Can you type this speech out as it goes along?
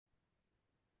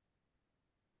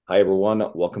Hi, everyone.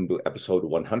 Welcome to episode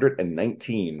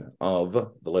 119 of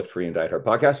the Lift Free and Diet Hard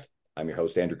podcast. I'm your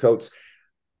host, Andrew Coates,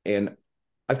 and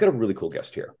I've got a really cool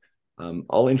guest here.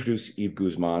 I'll introduce Yves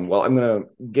Guzman. Well, I'm going to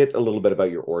get a little bit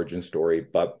about your origin story,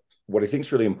 but what I think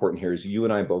is really important here is you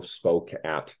and I both spoke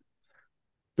at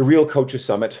the Real Coaches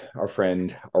Summit, our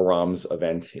friend Aram's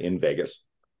event in Vegas.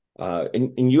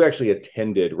 And you actually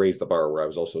attended Raise the Bar, where I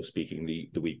was also speaking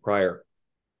the week prior.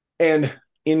 And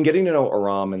in getting to know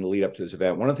Aram and the lead up to this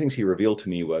event, one of the things he revealed to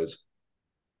me was,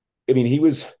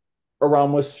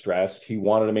 Aram was stressed. He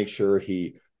wanted to make sure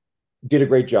he did a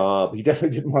great job. He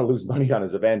definitely didn't want to lose money on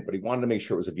his event, but he wanted to make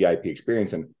sure it was a VIP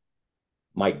experience. And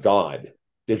my God,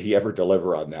 did he ever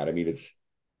deliver on that? I mean, it's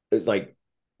like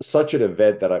such an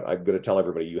event that I'm going to tell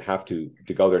everybody you have to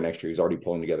go there next year. He's already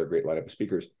pulling together a great lineup of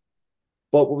speakers.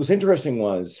 But what was interesting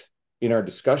was in our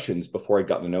discussions before I'd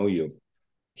gotten to know you,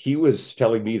 he was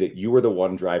telling me that you were the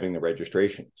one driving the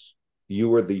registrations. You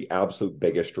were the absolute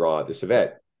biggest draw at this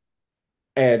event.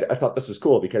 And I thought this was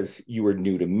cool because you were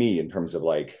new to me in terms of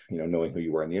knowing who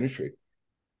you were in the industry.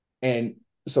 And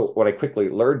so what I quickly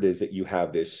learned is that you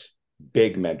have this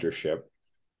big mentorship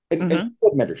and hmm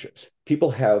mentorships.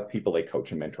 People have people they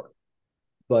coach and mentor,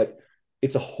 but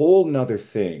it's a whole nother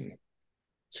thing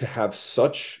to have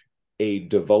such a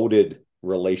devoted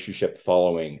relationship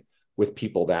following with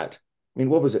people that,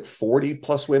 what was it, 40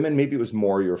 plus women? Maybe it was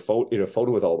more. Your photo in a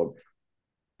photo with all of them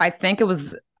I think it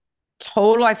was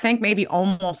total, I think maybe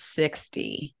almost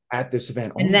 60. at this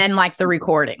event, And then almost. like the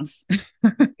recordings.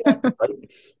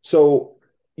 Right? So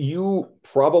you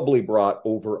probably brought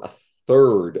over a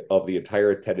third of the entire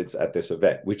attendance at this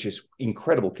event, which is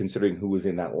incredible considering who was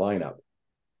in that lineup.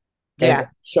 And Yeah,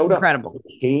 showed up, incredible.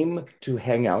 came to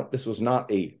hang out. This was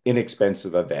not a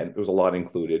inexpensive event. There was a lot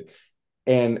included.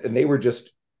 And they were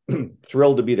just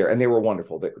thrilled to be there. And they were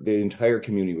wonderful. The entire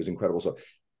community was incredible. So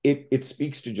it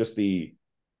speaks to just the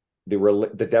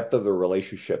depth of the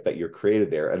relationship that you're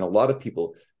created there. And a lot of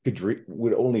people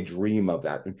would only dream of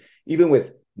that. And even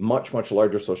with much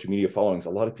larger social media followings,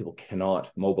 a lot of people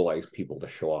cannot mobilize people to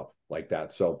show up like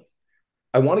that. So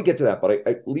I want to get to that, but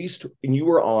at least, and you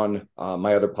were on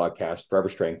my other podcast, Forever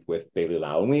Strength with Bailey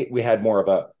Lau, and we had more of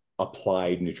a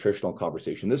applied nutritional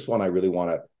conversation. This one, I really want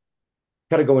to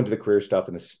kind of go into the career stuff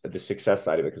and the success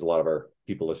side of it because a lot of our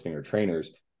people listening are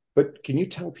trainers. But can you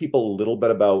tell people a little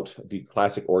bit about the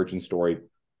classic origin story?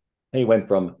 How you went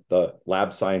from the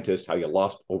lab scientist, how you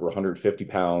lost over 150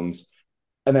 pounds,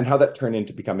 and then how that turned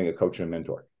into becoming a coach and a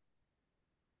mentor.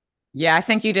 Yeah, I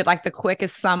think you did like the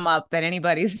quickest sum up that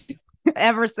anybody's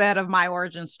ever said of my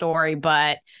origin story.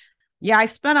 But yeah, I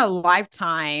spent a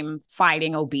lifetime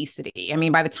fighting obesity. I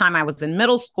mean, by the time I was in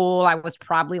middle school, I was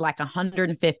probably like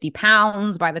 150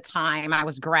 pounds. By the time I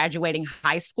was graduating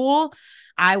high school,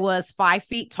 I was 5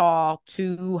 feet tall,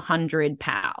 200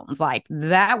 pounds. Like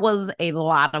that was a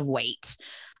lot of weight.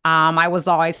 I was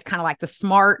always kind of like the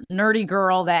smart, nerdy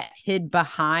girl that hid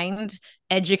behind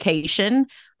education.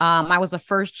 I was a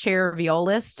first chair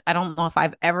violist. I don't know if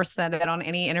I've ever said that on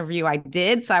any interview I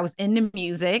did. So I was into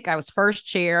music. I was first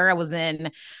chair. I was in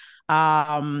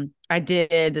I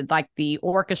did like the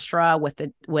orchestra with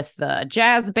the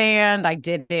jazz band. I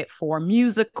did it for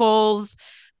musicals.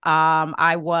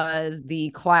 I was the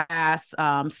class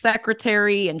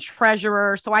secretary and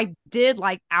treasurer. So I did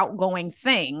like outgoing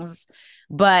things,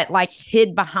 but like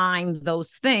hid behind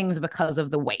those things because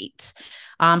of the weight.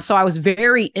 So I was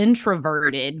very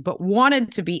introverted, but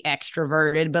wanted to be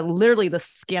extroverted. But literally, the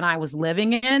skin I was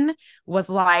living in was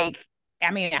like,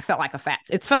 I mean, it felt like a fat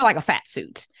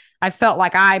suit. I felt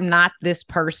like I'm not this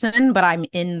person, but I'm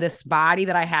in this body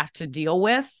that I have to deal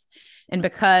with. And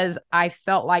because I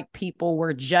felt like people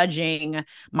were judging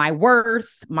my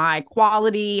worth, my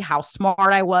quality, how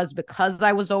smart I was because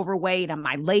I was overweight. Am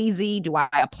I lazy? Do I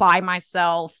apply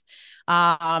myself?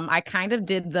 I kind of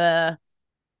did the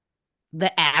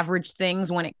average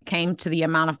things when it came to the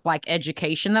amount of like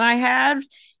education that I had.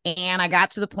 And I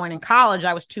got to the point in college,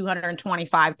 I was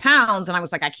 225 pounds, and I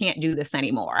was like, I can't do this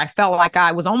anymore. I felt like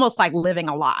I was almost like living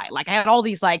a lie. Like I had all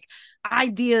these like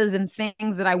ideas and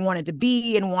things that I wanted to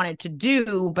be and wanted to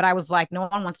do, but I was like, no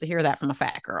one wants to hear that from a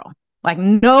fat girl. Like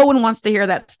no one wants to hear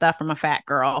that stuff from a fat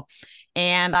girl.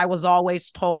 And I was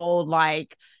always told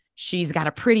like, she's got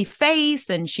a pretty face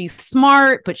and she's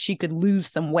smart, but she could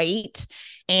lose some weight.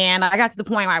 And I got to the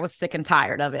point where I was sick and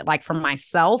tired of it, like from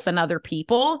myself and other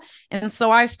people. And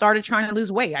so I started trying to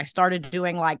lose weight. I started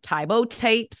doing like Tybo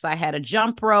tapes. I had a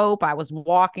jump rope. I was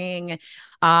walking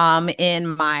in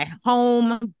my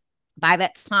home By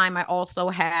that time, I also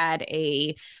had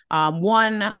a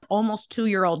one almost 2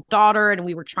 year old daughter, and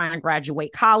we were trying to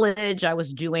graduate college. I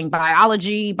was doing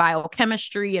biology,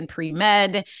 biochemistry, and pre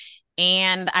med.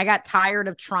 And I got tired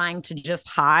of trying to just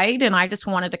hide. And I just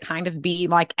wanted to kind of be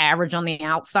like average on the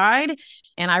outside.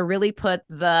 And I really put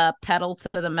the pedal to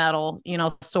the metal,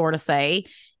 sort of say.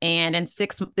 And in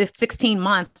 16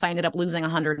 months, I ended up losing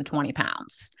 120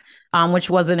 pounds, which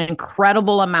was an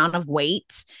incredible amount of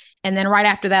weight. And then right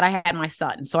after that, I had my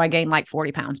son. So I gained like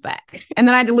 40 pounds back. And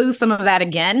then I had to lose some of that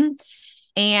again.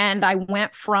 And I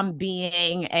went from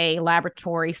being a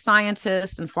laboratory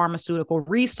scientist and pharmaceutical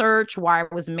research, where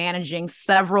I was managing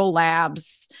several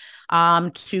labs,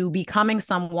 to becoming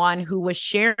someone who was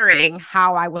sharing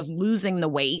how I was losing the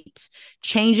weight,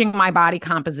 changing my body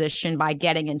composition by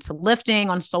getting into lifting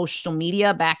on social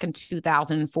media back in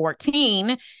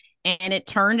 2014. And it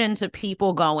turned into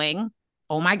people going,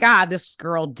 oh my God, this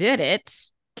girl did it.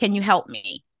 Can you help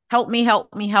me? Help me,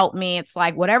 help me, help me. It's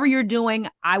like, whatever you're doing,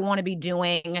 I want to be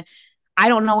doing. I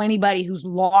don't know anybody who's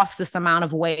lost this amount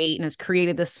of weight and has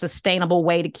created this sustainable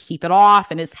way to keep it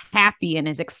off and is happy and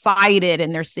is excited,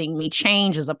 and they're seeing me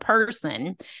change as a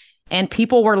person. And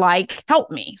people were like,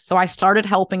 help me. So I started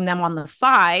helping them on the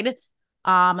side,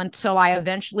 until I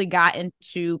eventually got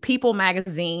into People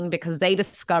magazine because they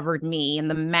discovered me and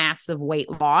the massive weight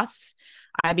loss.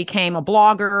 I became a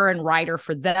blogger and writer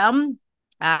for them.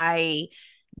 I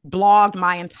blogged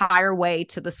my entire way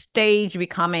to the stage,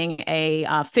 becoming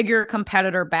a figure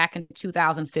competitor back in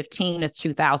 2015 to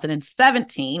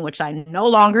 2017, which I no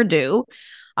longer do.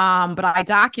 But I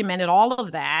documented all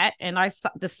of that, and I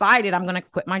decided I'm going to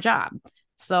quit my job.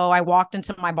 So I walked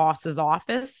into my boss's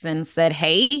office and said,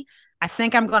 hey, I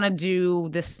think I'm going to do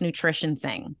this nutrition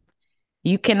thing.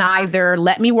 You can either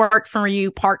let me work for you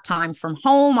part-time from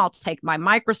home. I'll take my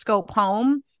microscope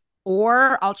home,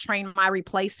 or I'll train my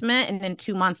replacement. And in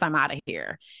 2 months, I'm out of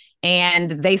here. And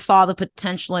they saw the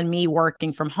potential in me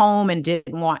working from home and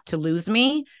didn't want to lose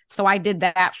me. So I did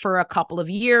that for a couple of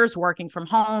years, working from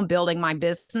home, building my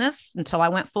business until I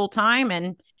went full time.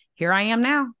 And here I am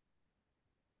now.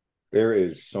 There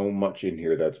is so much in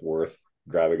here that's worth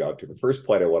grabbing onto. The first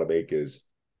point I want to make is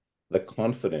the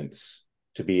confidence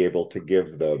to be able to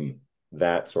give them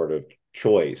that sort of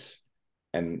choice.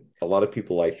 And a lot of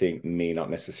people, I think, may not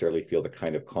necessarily feel the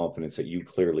kind of confidence that you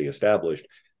clearly established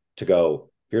to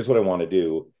go, here's what I want to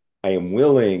do. I am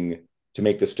willing to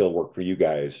make this still work for you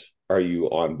guys. Are you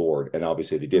on board? And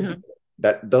obviously they did. Mm-hmm.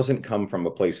 That doesn't come from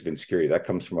a place of insecurity. That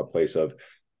comes from a place of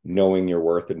knowing your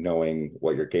worth and knowing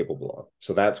what you're capable of.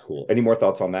 So that's cool. Any more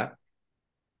thoughts on that?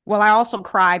 Well, I also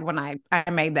cried when I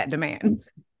made that demand.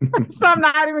 So I'm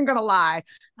not even going to lie.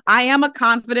 I am a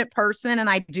confident person and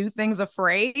I do things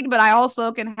afraid, but I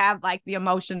also can have like the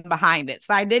emotion behind it.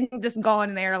 So I didn't just go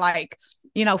in there like,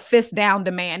 fist down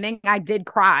demanding. I did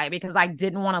cry because I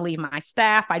didn't want to leave my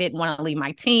staff. I didn't want to leave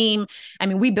my team. I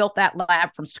mean, we built that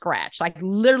lab from scratch, like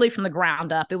literally from the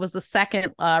ground up. It was the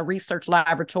second research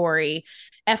laboratory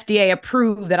FDA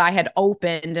approved that I had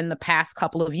opened in the past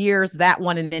couple of years, that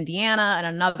one in Indiana and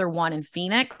another one in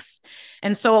Phoenix.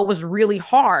 And so it was really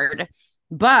hard,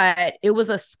 but it was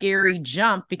a scary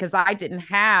jump because I didn't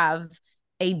have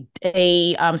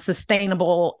a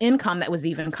sustainable income that was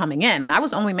even coming in. I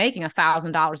was only making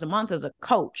 $1,000 a month as a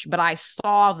coach, but I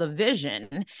saw the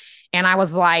vision and I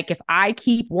was like, if I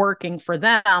keep working for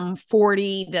them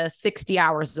 40 to 60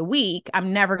 hours a week,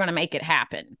 I'm never going to make it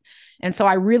happen. And so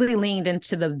I really leaned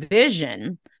into the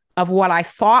vision of what I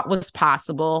thought was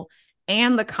possible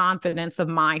and the confidence of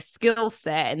my skill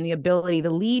set and the ability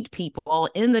to lead people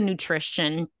in the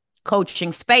nutrition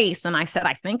coaching space. And I said,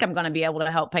 I think I'm going to be able to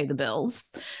help pay the bills,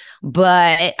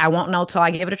 but I won't know till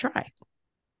I give it a try.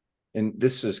 And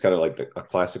this is kind of like a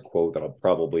classic quote that I'll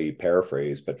probably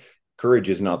paraphrase, but courage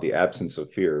is not the absence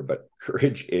of fear, but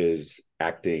courage is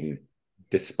acting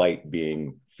despite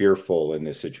being fearful in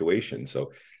this situation.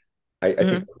 So I think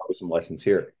there's probably some lessons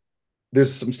here.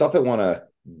 There's some stuff I want to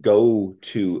go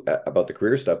to about the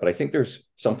career stuff, but I think there's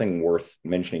something worth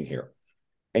mentioning here.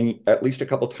 And at least a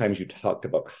couple of times you talked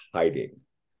about hiding.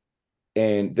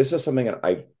 And this is something that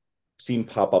I've seen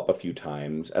pop up a few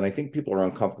times. And I think people are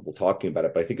uncomfortable talking about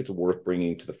it, but I think it's worth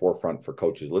bringing to the forefront for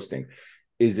coaches listening,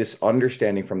 is this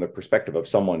understanding from the perspective of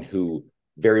someone who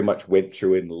very much went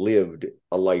through and lived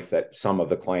a life that some of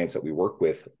the clients that we work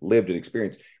with lived and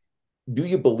experienced. Do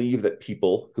you believe that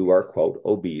people who are, quote,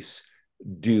 obese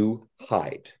do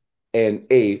hide? And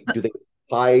do they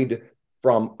hide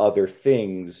from other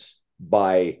things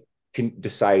by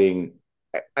deciding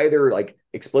either like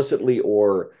explicitly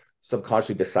or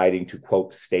subconsciously deciding to,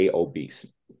 quote, stay obese?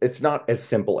 It's not as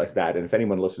simple as that. And if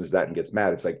anyone listens to that and gets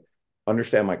mad, it's like,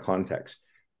 understand my context.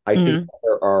 I think Mm-hmm.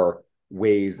 there are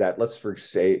ways that, let's for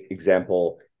say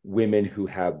example, women who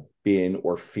have been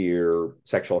or fear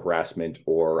sexual harassment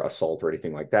or assault or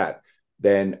anything like that,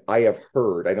 then I have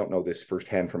heard, I don't know this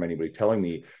firsthand from anybody telling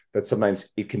me, that sometimes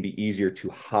it can be easier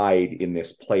to hide in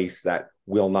this place that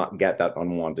will not get that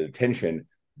unwanted attention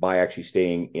by actually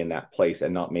staying in that place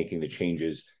and not making the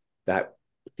changes that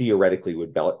theoretically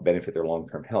would benefit their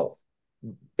long-term health.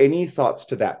 Any thoughts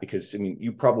to that? Because I mean,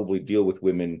 you probably deal with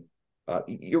women.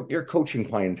 Your coaching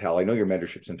clientele. I know your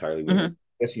mentorship's entirely women. Mm-hmm. I'm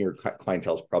guessing your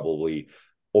clientele is probably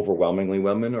overwhelmingly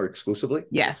women or exclusively.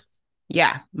 Yes.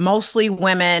 Yeah, mostly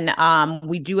women.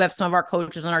 We do have some of our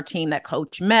coaches on our team that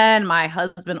coach men. My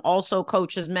husband also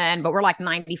coaches men, but we're like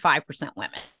 95%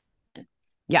 women.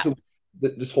 Yeah. So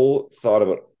this whole thought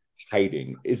about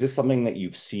hiding, is this something that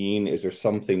you've seen? Is there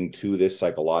something to this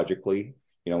psychologically?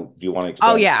 Do you want to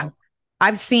Oh, expand? yeah.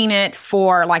 I've seen it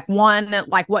for like one,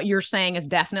 like what you're saying is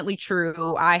definitely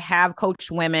true. I have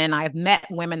coached women. I've met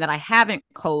women that I haven't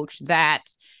coached that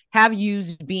have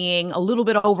used being a little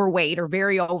bit overweight or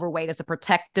very overweight as a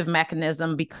protective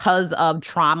mechanism because of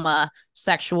trauma,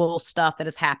 sexual stuff that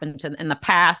has happened in the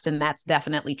past. And that's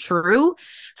definitely true.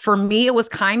 For me, it was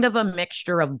kind of a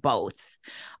mixture of both.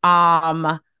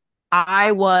 Um,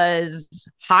 I was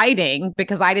hiding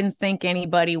because I didn't think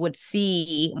anybody would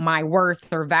see my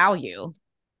worth or value.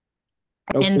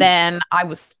 No, And please then I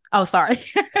was, oh, sorry.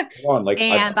 go on. Like I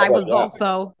and I love was that.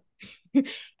 also,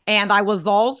 and I was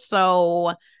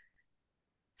also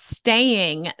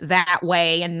staying that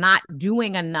way and not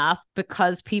doing enough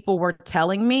because people were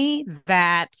telling me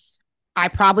that I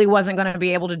probably wasn't going to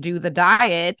be able to do the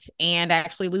diet and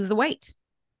actually lose the weight.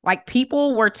 Like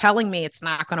people were telling me it's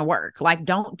not going to work. Like,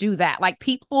 don't do that. Like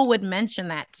people would mention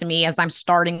that to me as I'm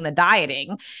starting the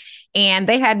dieting. And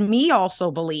they had me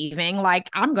also believing like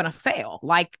I'm going to fail.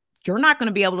 Like, you're not going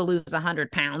to be able to lose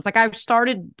 100 pounds. Like, I've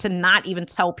started to not even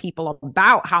tell people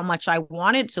about how much I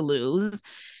wanted to lose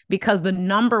because the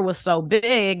number was so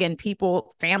big, and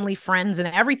people, family, friends, and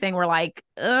everything were like,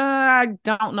 I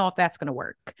don't know if that's going to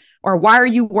work. Or why are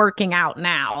you working out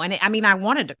now? And I mean, I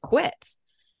wanted to quit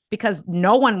because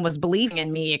no one was believing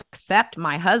in me except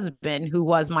my husband, who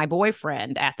was my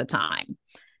boyfriend at the time.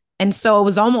 And so it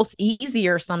was almost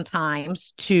easier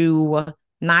sometimes to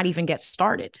not even get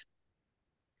started.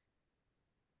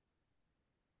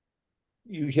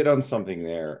 You hit on something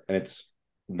there, and it's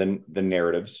the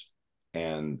narratives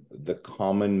and the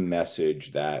common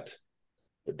message that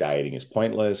dieting is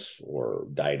pointless or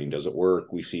dieting doesn't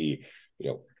work. We see,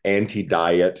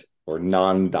 anti-diet or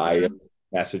non-diet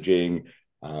Mm-hmm. messaging.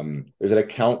 There's an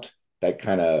account that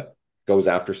kind of goes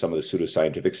after some of the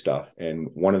pseudoscientific stuff, and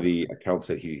one of the accounts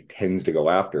that he tends to go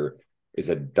after is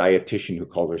a dietitian who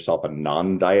calls herself a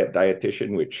non-diet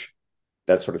dietitian, which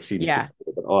that sort of seems to be Yeah.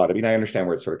 a bit odd. I mean, I understand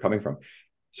where it's sort of coming from.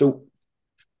 So,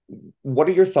 what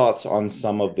are your thoughts on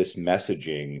some of this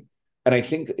messaging? And I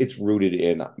think it's rooted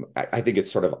in, I think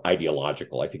it's sort of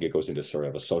ideological. I think it goes into sort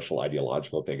of a social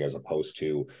ideological thing as opposed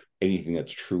to anything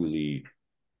that's truly,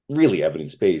 really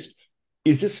evidence based.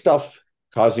 Is this stuff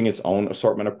causing its own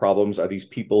assortment of problems? Are these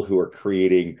people who are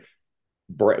creating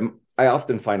brand? I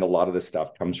often find a lot of this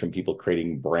stuff comes from people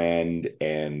creating brand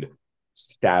and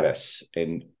status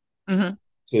and Mm-hmm.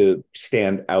 to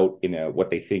stand out in what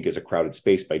they think is a crowded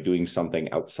space by doing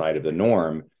something outside of the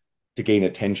norm to gain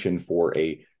attention for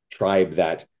a tribe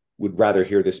that would rather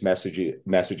hear this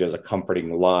message as a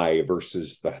comforting lie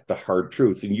versus the hard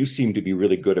truths. And you seem to be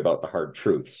really good about the hard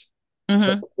truths. So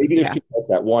Mm-hmm. maybe there's Yeah. two parts.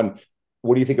 That one,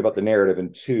 what do you think about the narrative?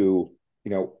 And two,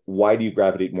 why do you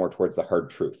gravitate more towards the hard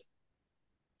truth?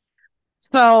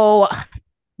 So,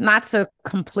 not to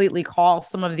completely call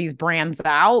some of these brands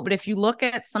out, but if you look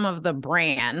at some of the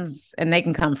brands, and they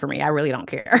can come for me, I really don't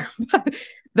care.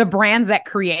 The brands that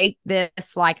create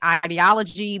this like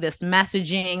ideology, this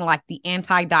messaging, like the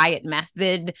anti-diet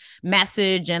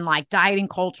message and like dieting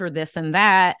culture, this and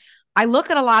that. I look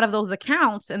at a lot of those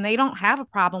accounts and they don't have a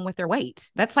problem with their weight.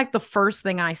 That's like the first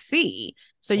thing I see.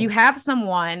 So you have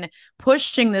someone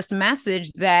pushing this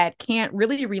message that can't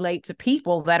really relate to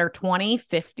people that are 20,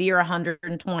 50, or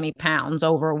 120 pounds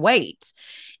overweight.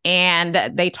 And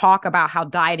they talk about how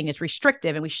dieting is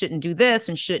restrictive and we shouldn't do this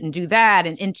and shouldn't do that.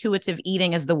 And intuitive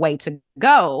eating is the way to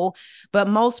go. But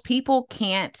most people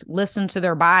can't listen to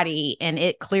their body and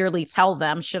it clearly tell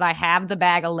them, should I have the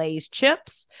bag of Lay's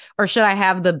chips or should I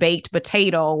have the baked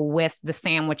potato with the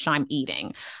sandwich I'm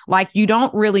eating? Like, you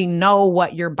don't really know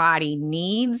what your body needs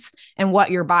needs and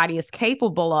what your body is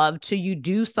capable of till you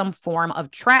do some form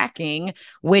of tracking,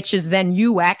 which is then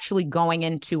you actually going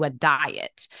into a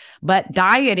diet. But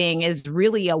dieting is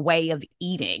really a way of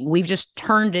eating. We've just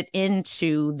turned it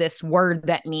into this word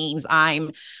that means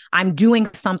I'm doing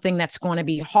something that's going to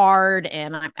be hard,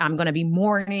 and I'm going to be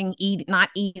not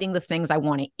eating the things I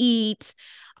want to eat.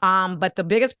 But the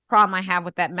biggest problem I have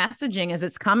with that messaging is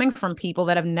it's coming from people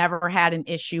that have never had an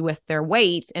issue with their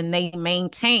weight, and they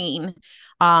maintain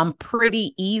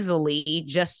pretty easily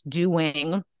just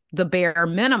doing the bare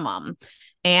minimum.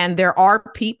 And there are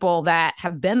people that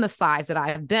have been the size that I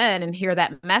have been and hear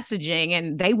that messaging,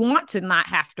 and they want to not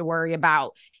have to worry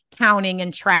about counting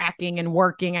and tracking and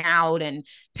working out and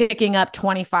picking up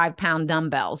 25-pound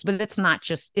dumbbells. But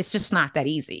it's just not that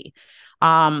easy.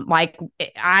 Like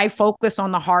I focus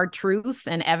on the hard truths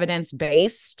and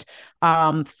evidence-based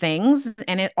things,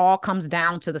 and it all comes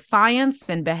down to the science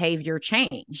and behavior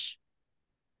change.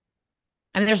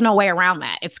 And there's no way around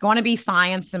that. It's going to be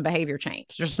science and behavior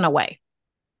change. There's no way.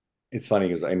 It's funny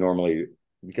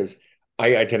because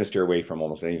I tend to steer away from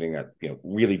almost anything that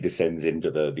really descends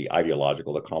into the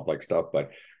ideological, the complex stuff.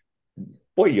 But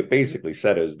boy, you basically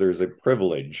said is there's a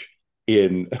privilege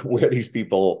in where these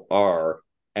people are,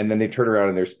 and then they turn around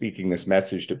and they're speaking this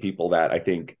message to people that I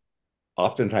think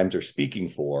oftentimes are speaking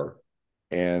for,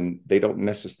 and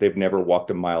they've never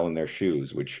walked a mile in their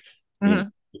shoes, which we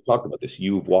talked about this.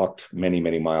 You've walked many,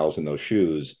 many miles in those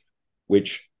shoes,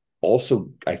 which also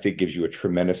I think gives you a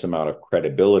tremendous amount of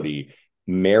credibility,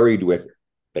 married with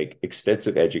like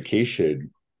extensive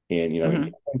education in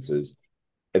in sciences.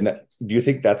 And that, do you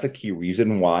think that's a key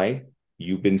reason why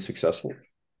you've been successful?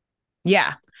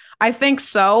 Yeah, I think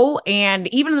so. And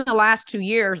even in the last 2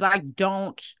 years, I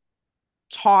don't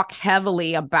talk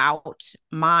heavily about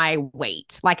my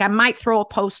weight. Like I might throw a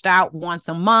post out once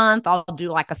a month. I'll do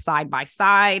like a side by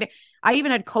side. I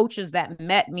even had coaches that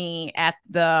met me at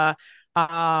the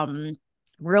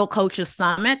Real Coaches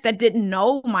Summit that didn't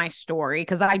know my story,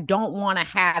 because I don't want to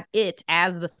have it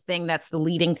as the thing that's the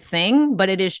leading thing. But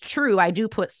it is true. I do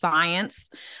put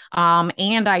science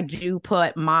and I do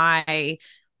put my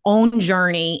own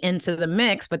journey into the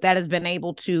mix, but that has been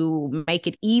able to make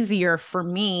it easier for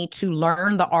me to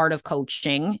learn the art of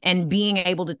coaching and being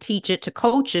able to teach it to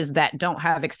coaches that don't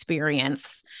have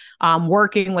experience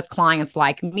working with clients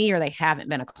like me, or they haven't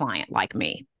been a client like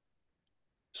me.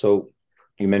 So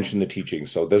you mentioned the teaching.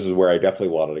 So this is where I definitely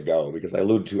wanted to go, because I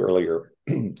alluded to earlier,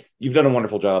 you've done a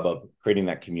wonderful job of creating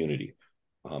that community.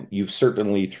 You've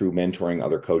certainly, through mentoring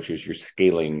other coaches, you're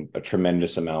scaling a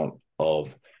tremendous amount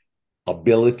of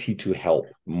ability to help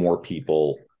more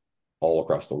people all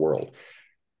across the world.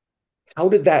 How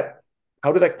did that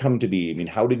come to be? I mean,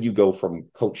 how did you go from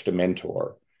coach to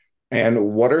mentor?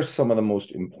 And what are some of the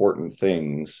most important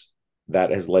things that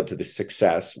has led to the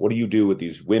success? What do you do with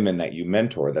these women that you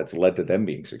mentor that's led to them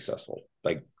being successful?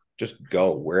 Like, just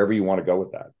go wherever you want to go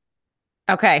with that.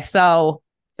 Okay, so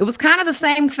it was kind of the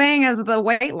same thing as the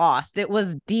weight loss. It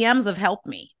was DMs have helped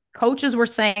me. Coaches were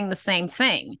saying the same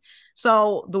thing.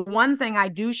 So the one thing I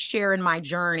do share in my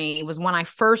journey was when I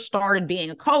first started being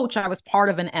a coach, I was part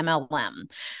of an MLM.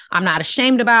 I'm not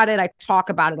ashamed about it. I talk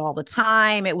about it all the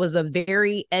time. It was a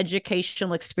very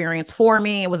educational experience for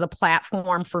me. It was a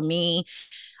platform for me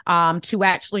to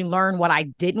actually learn what I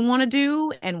didn't want to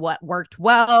do and what worked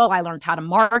well. I learned how to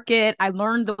market. I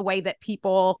learned the way that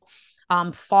people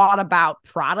thought about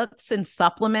products and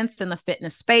supplements in the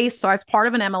fitness space. So I was part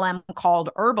of an MLM called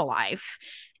Herbalife.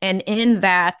 And in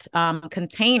that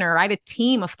container, I had a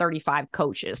team of 35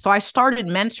 coaches. So I started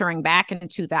mentoring back in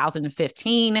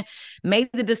 2015, made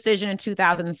the decision in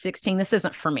 2016, this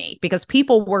isn't for me, because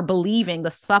people were believing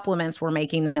the supplements were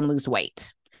making them lose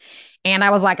weight. And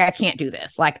I was like, I can't do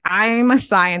this. Like, I'm a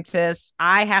scientist.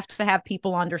 I have to have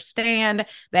people understand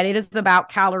that it is about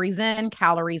calories in,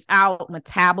 calories out,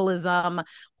 metabolism,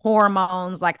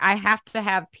 hormones. Like, I have to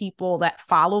have people that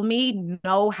follow me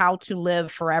know how to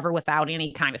live forever without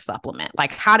any kind of supplement,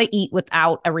 like how to eat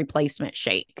without a replacement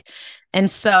shake. And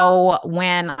so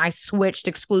when I switched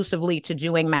exclusively to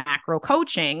doing macro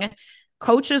coaching,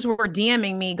 coaches were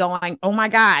DMing me going, oh my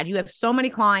God, you have so many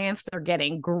clients. They're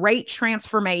getting great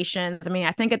transformations. I mean,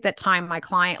 I think at that time, my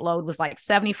client load was like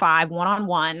 75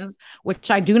 one-on-ones, which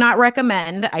I do not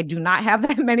recommend. I do not have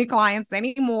that many clients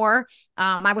anymore.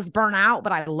 I was burnt out,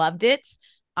 but I loved it.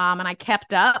 And I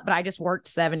kept up, but I just worked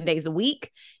 7 days a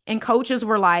week. And coaches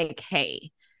were like,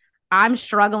 hey, I'm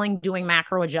struggling doing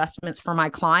macro adjustments for my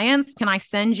clients. Can I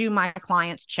send you my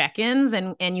clients' check-ins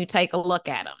and you take a look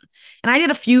at them? And I did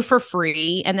a few for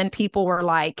free. And then people were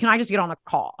like, can I just get on a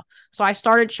call? So I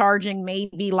started charging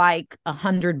maybe like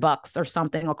 $100 or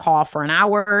something a call for an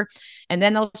hour. And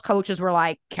then those coaches were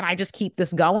like, can I just keep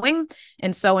this going?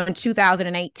 And so in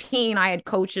 2018, I had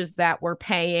coaches that were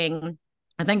paying,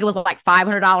 I think it was like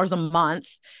 $500 a month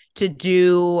to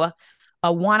do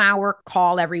a 1 hour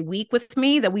call every week with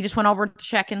me that we just went over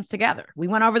check-ins together. We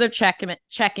went over their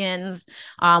check-ins.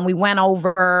 We went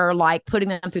over like putting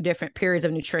them through different periods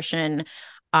of nutrition,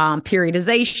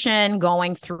 periodization,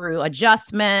 going through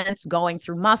adjustments, going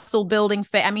through muscle building.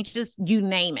 I mean, just you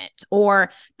name it,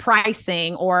 or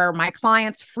pricing, or my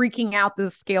clients freaking out the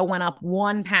scale went up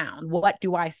 1 pound. What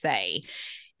do I say?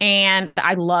 And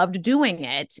I loved doing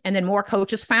it. And then more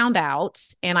coaches found out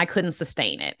and I couldn't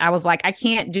sustain it. I was like, I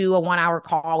can't do a 1 hour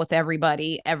call with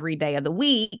everybody every day of the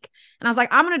week. And I was like,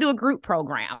 I'm going to do a group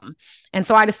program. And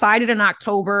so I decided in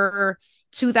October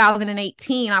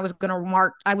 2018, I was going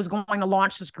to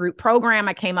launch this group program.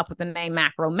 I came up with the name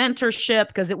Macro Mentorship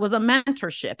because it was a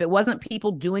mentorship. It wasn't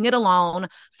people doing it alone,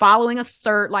 following a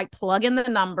cert, like plug in the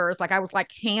numbers. Like I was like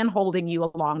hand holding you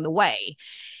along the way.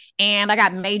 And I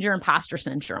got major imposter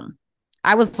syndrome.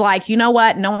 I was like, you know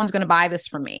what? No one's going to buy this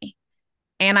from me.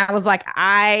 And I was like,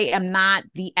 I am not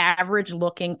the average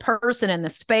looking person in the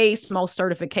space. Most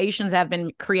certifications have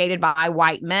been created by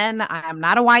white men. I am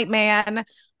not a white man.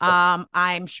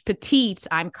 I'm petite.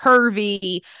 I'm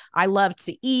curvy. I love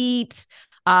to eat.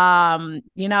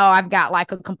 I've got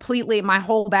like my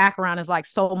whole background is like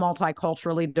so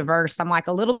multiculturally diverse. I'm like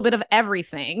a little bit of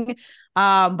everything,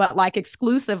 but like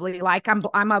exclusively, like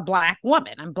I'm a Black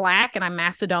woman. I'm Black and I'm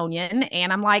Macedonian,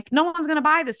 and I'm like, no one's gonna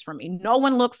buy this from me. No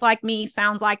one looks like me,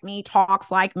 sounds like me, talks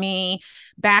like me.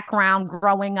 Background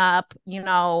growing up,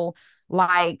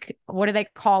 like what do they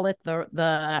call it?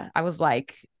 I was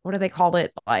like, what do they call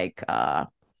it? Like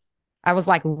I was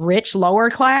like rich lower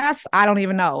class. I don't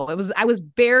even know. I was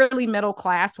barely middle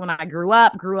class when I grew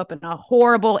up in a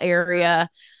horrible area.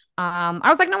 I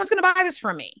was like, no one's gonna buy this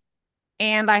from me.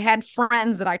 And I had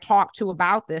friends that I talked to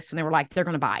about this, and they were like, they're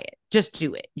gonna buy it. Just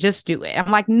do it. Just do it.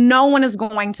 I'm like, no one is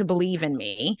going to believe in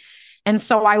me. And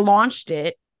so I launched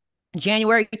it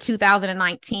January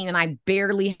 2019, and I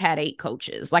barely had 8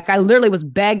 coaches. Like I literally was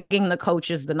begging the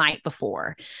coaches the night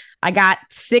before. I got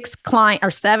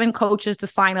 7 coaches to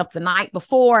sign up the night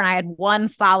before, and I had one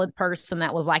solid person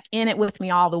that was like in it with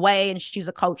me all the way, and she's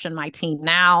a coach in my team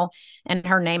now, and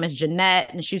her name is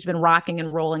Jeanette, and she's been rocking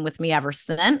and rolling with me ever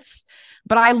since.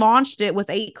 But I launched it with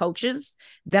 8 coaches.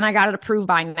 Then I got it approved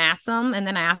by NASM, and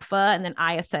then AFA, and then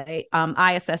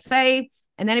ISSA.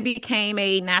 And then it became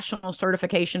a national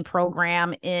certification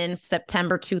program in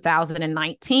September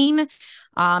 2019.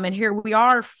 And here we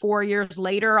are 4 years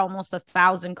later, almost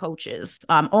 1,000 coaches,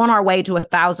 on our way to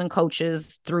 1,000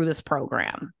 coaches through this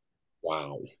program.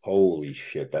 Wow. Holy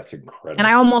shit. That's And incredible.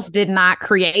 I almost did not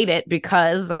create it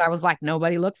because I was like,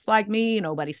 nobody looks like me.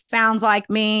 Nobody sounds like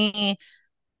me.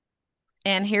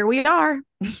 And here we are.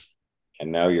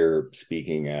 And now you're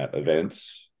speaking at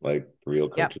events like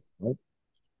real Yep. coaches.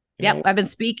 You Yep. know, I've been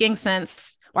speaking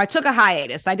since, well, I took a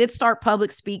hiatus. I did start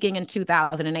public speaking in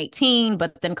 2018,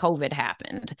 but then COVID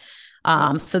happened.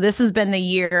 So this has been the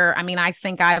year. I mean, I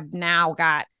think I've now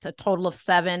got a total of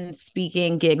 7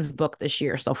 speaking gigs booked this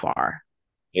year so far.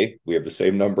 hey, we have the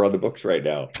same number on the books right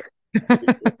now.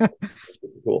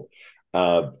 Cool.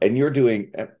 And you're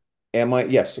doing, am I?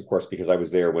 Yes, of course, because I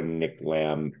was there when Nick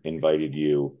Lamb invited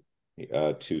you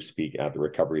to speak at the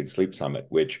Recovery and Sleep Summit,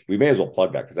 which we may as well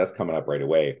plug that because that's coming up right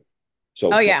away.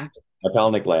 So Oh, yeah. my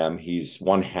pal Nick Lamb, he's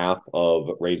one half of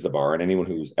Raise the Bar, and anyone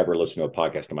who's ever listened to a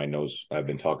podcast of mine knows I've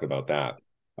been talking about that.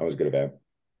 I was good about.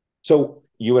 So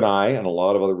you and I and a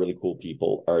lot of other really cool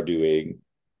people are doing,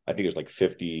 I think it's like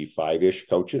 55-ish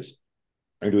coaches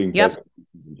are doing Yep.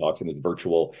 presentations and talks, and it's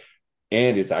virtual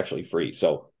and it's actually free.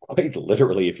 So quite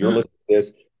literally, if you're Mhm. listening to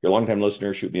this, you're a longtime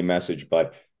listener, shoot me a message.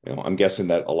 But I'm guessing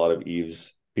that a lot of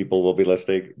Eve's people will be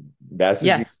listening. Message me.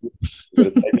 Yes. I'm going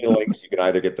to send you links. You can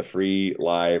either get the free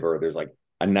live, or there's like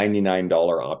a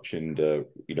 $99 option to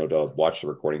watch the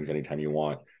recordings anytime you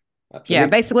want. So Yeah.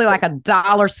 Nick, Basically like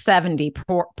 $1.70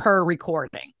 per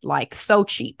recording, like so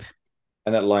cheap.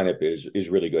 and that lineup is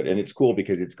really good, and it's cool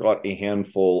because it's got a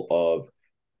handful of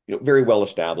very well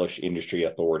established industry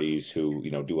authorities who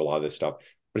do a lot of this stuff,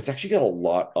 but it's actually got a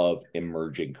lot of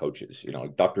emerging coaches.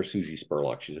 Like Dr. Susie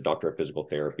Spurlock, she's a doctor of physical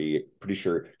therapy. Pretty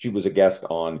sure she was a guest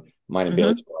on mine and Mm-hmm.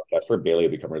 Bailey's podcast. Her and Bailey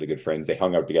have become really good friends. They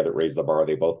hung out together at Raise the Bar.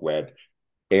 They both went,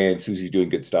 and Susie's doing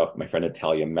good stuff. My friend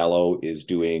Natalia Mello is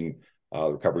doing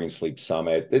Recovery and Sleep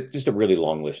Summit. It's just a really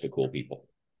long list of cool people.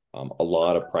 A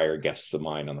lot of prior guests of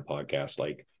mine on the podcast,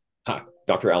 like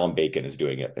Dr. Alan Bacon, is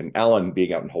doing it. And Alan,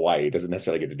 being out in Hawaii, doesn't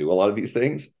necessarily get to do a lot of these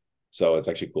things. So it's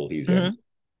actually cool he's in. Mm-hmm.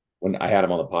 when I had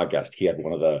him on the podcast, he had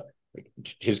one of the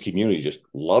his community just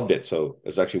loved it. So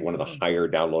it's actually one of the higher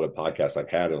downloaded podcasts I've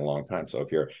had in a long time. So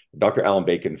if you're a Dr. Alan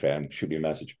Bacon fan, shoot me a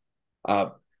message. Uh,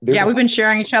 there's Yeah, a we've been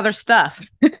sharing each other's stuff.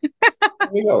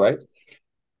 we go right.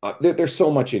 There's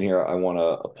so much in here I want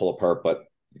to pull apart, but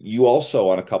you also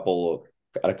on at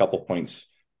a couple points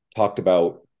talked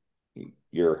about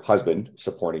your husband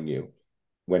supporting you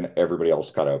when everybody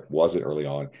else kind of wasn't early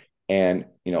on, and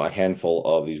a handful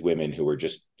of these women who were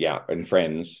just and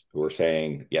friends who were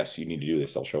saying yes, you need to do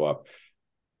this, they'll show up.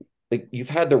 Like you've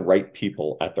had the right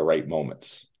people at the right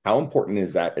moments. How important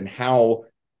is that, and how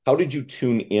did you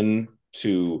tune in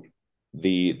to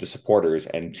the supporters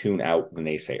and tune out the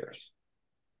naysayers?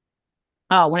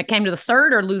 Oh, when it came to the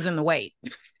cert or losing the weight,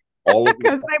 All of the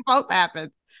because they both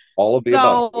happened. all of the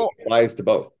above. It So applies to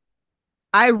both.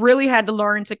 I really had to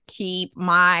learn to keep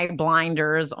my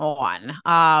blinders on.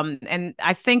 And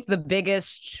I think the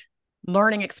biggest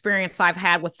learning experience I've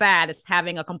had with that is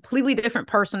having a completely different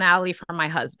personality from my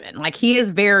husband. Like he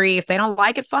is very, if they don't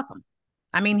like it, fuck them.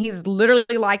 I mean, he's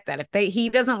literally like that. If he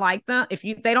doesn't like them, if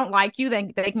they don't like you,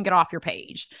 then they can get off your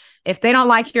page. If they don't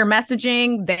like your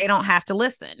messaging, they don't have to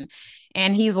listen.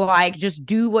 And he's like, just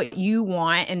do what you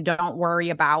want and don't worry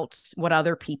about what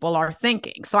other people are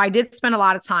thinking. So I did spend a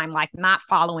lot of time like not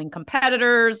following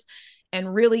competitors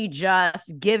and really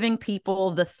just giving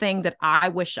people the thing that I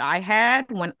wish I had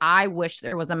when I wish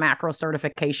there was a macro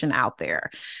certification out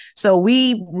there. So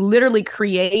we literally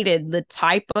created the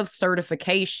type of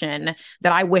certification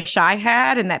that I wish I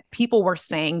had and that people were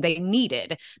saying they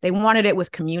needed. They wanted it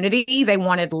with community, they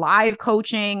wanted live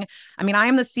coaching. I mean, I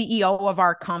am the CEO of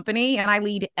our company and I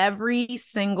lead every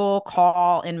single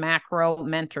call in macro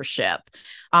mentorship.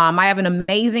 I have an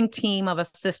amazing team of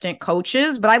assistant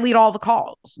coaches, but I lead all the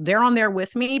calls. They're on there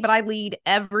with me, but I lead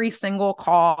every single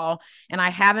call and I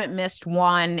haven't missed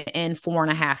one in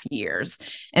 4.5 years.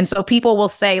 And so people will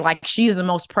say, like, she is the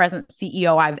most present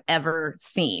CEO I've ever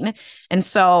seen. And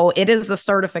so it is a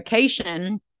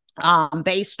certification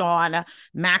based on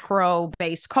macro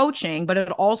based coaching, but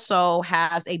it also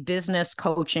has a business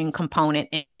coaching component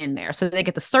in there. So they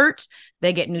get the cert,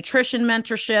 they get nutrition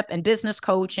mentorship and business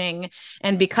coaching.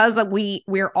 And because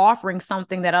we're offering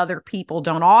something that other people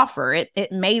don't offer,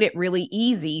 it made it really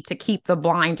easy to keep the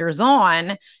blinders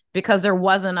on because there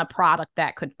wasn't a product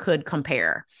that could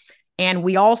compare. And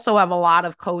we also have a lot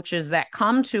of coaches that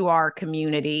come to our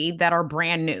community that are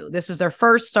brand new. This is their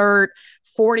first cert,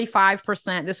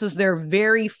 45%. This is their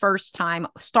very first time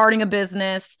starting a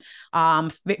business,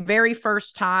 very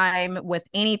first time with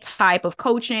any type of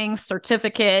coaching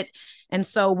certificate. And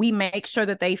so we make sure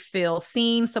that they feel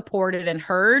seen, supported, and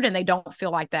heard, and they don't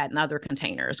feel like that in other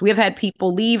containers. We have had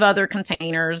people leave other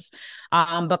containers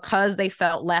because they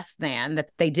felt less than, that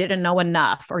they didn't know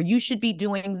enough, or you should be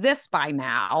doing this by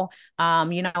now,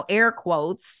 air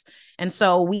quotes. And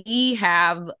so we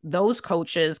have those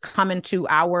coaches come into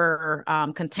our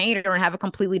container and have a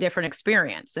completely different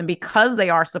experience. And because they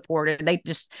are supported,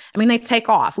 they take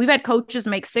off. We've had coaches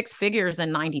make 6 figures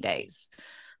in 90 days.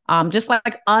 Just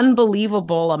like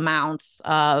unbelievable amounts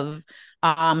of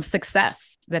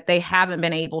success that they haven't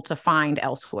been able to find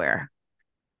elsewhere.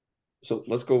 So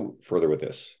let's go further with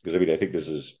this because I think this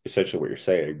is essentially what you're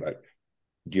saying. But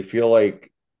do you feel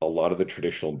like a lot of the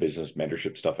traditional business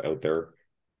mentorship stuff out there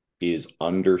is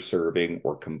underserving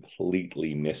or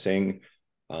completely missing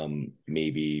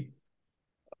maybe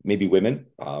women,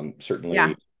 Yeah.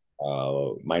 certainly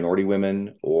minority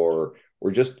women, or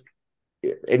just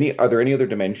are there any other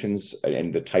dimensions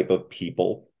and the type of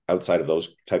people outside of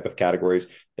those type of categories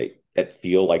that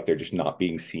feel like they're just not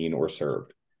being seen or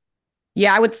served?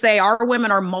 Yeah, I would say our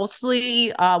women are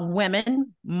mostly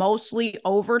women, mostly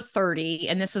over 30.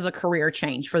 And this is a career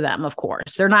change for them, of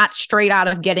course. They're not straight out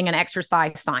of getting an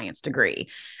exercise science degree.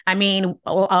 I mean,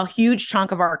 a huge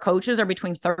chunk of our coaches are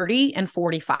between 30 and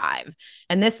 45.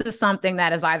 And this is something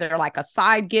that is either like a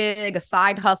side gig, a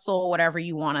side hustle, whatever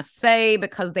you want to say,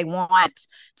 because they want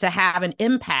to have an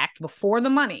impact before the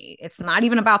money. It's not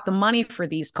even about the money for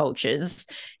these coaches.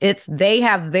 They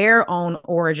have their own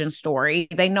origin story.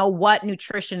 They know what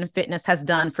nutrition and fitness has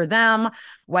done for them,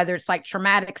 whether it's like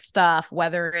traumatic stuff,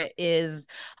 whether it is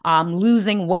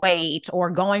losing weight or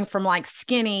going from like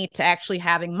skinny to actually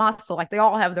having muscle. Like they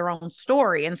all have their own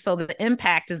story. And so the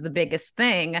impact is the biggest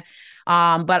thing.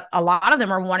 But a lot of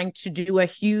them are wanting to do a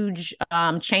huge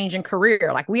change in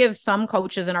career. Like we have some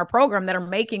coaches in our program that are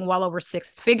making well over 6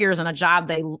 figures in a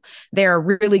job they're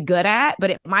really good at,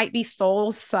 but it might be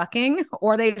soul sucking,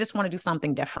 or they just want to do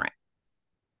something different.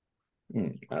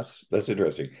 That's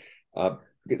interesting.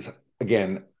 Because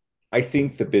again, I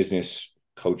think the business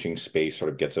coaching space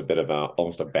sort of gets a bit of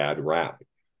almost a bad rap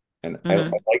And I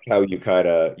Hmm. like how you kind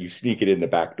of you sneak it in the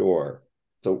back door.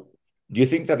 So do you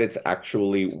think that it's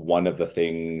actually one of the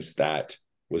things that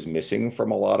was missing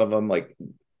from a lot of them? Like,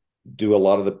 do a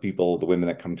lot of the people, the women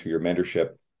that come to your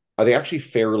mentorship, are they actually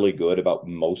fairly good about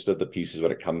most of the pieces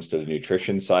when it comes to the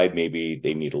nutrition side? Maybe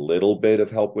they need a little bit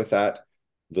of help with that,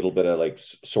 a little bit of like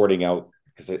sorting out,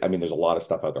 because I mean, there's a lot of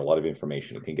stuff out there, a lot of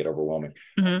information. It can get overwhelming.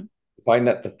 Hmm. Find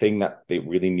that the thing that they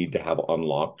really need to have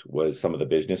unlocked was some of the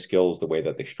business skills, the way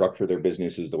that they structure their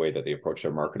businesses, the way that they approach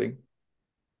their marketing.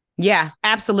 Yeah,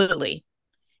 absolutely.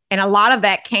 And a lot of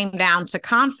that came down to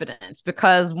confidence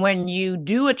because when you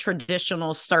do a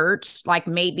traditional search, like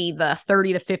maybe the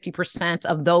 30 to 50%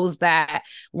 of those that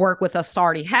work with us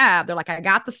already have, they're like, I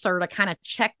got the cert, I kind of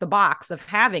checked the box of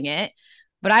having it,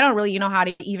 but I don't really know how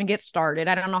to even get started.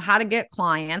 I don't know how to get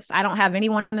clients. I don't have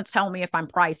anyone to tell me if I'm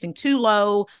pricing too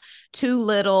low, too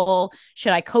little.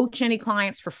 Should I coach any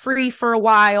clients for free for a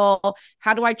while?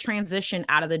 How do I transition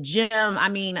out of the gym? I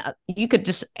mean, you could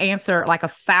just answer like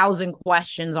 1,000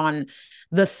 questions on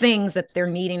the things that they're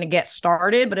needing to get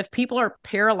started. But if people are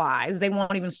paralyzed, they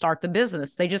won't even start the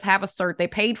business. They just have a cert they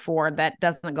paid for that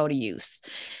doesn't go to use.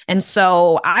 And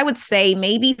so I would say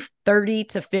maybe 30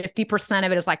 to 50%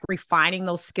 of it is like refining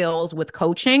those skills with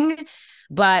coaching.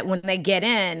 But when they get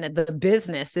in, the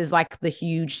business is like the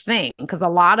huge thing because a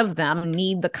lot of them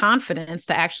need the confidence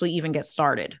to actually even get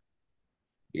started.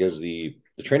 Because the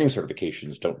training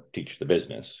certifications don't teach the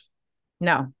business.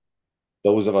 No,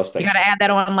 Those of us you that got to add that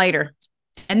on later.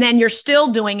 And then you're still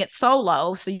doing it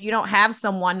solo. So you don't have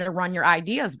someone to run your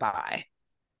ideas by.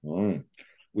 mm,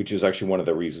 which is actually one of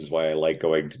the reasons why I like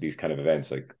going to these kind of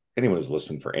events. Like anyone who's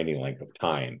listened for any length of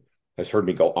time has heard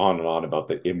me go on and on about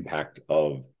the impact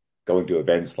of going to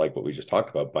events like what we just talked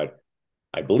about. But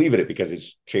I believe in it because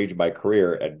it's changed my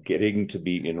career at getting to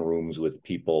be in rooms with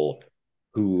people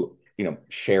who,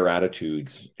 share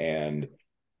attitudes and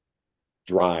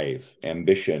drive,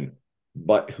 ambition,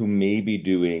 but who may be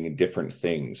doing different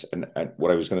things. And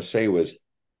what I was going to say was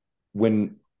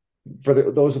when for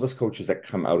those of us coaches that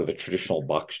come out of the traditional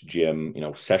box gym,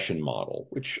 session model,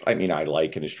 which I mean I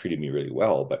like and has treated me really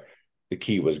well, but the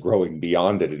key was growing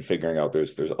beyond it and figuring out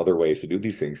there's other ways to do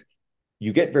these things.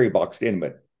 You get very boxed in,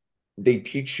 but they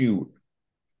teach you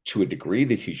to a degree.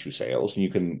 They teach you sales, and you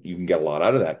can get a lot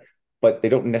out of that, but they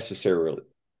don't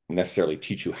necessarily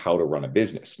teach you how to run a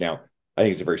business. Now, I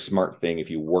think it's a very smart thing if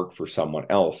you work for someone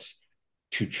else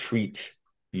to treat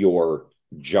your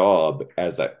job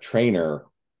as a trainer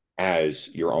as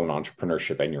your own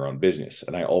entrepreneurship and your own business.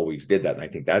 And I always did that. And I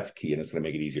think that's key. And it's going to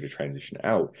make it easier to transition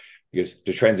out because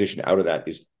to transition out of that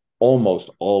is almost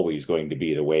always going to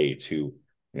be the way to,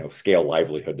 scale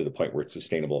livelihood to the point where it's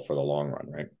sustainable for the long run,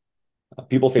 right?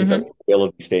 People think that Mm-hmm.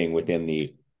 ability staying within the,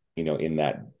 in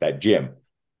that gym.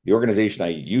 The organization I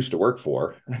used to work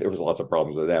for, there was lots of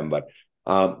problems with them, but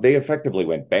they effectively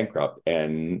went bankrupt.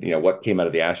 And what came out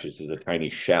of the ashes is a tiny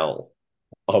shell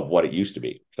of what it used to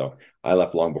be. So I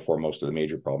left long before most of the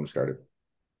major problems started.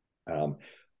 I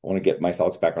want to get my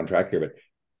thoughts back on track here, but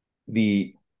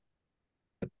the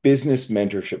business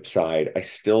mentorship side, I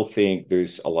still think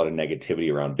there's a lot of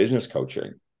negativity around business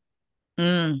coaching.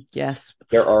 Yes.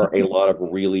 There are a lot of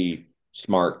really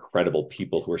smart, credible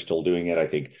people who are still doing it. I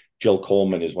think Jill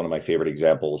Coleman is one of my favorite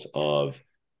examples of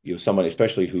someone,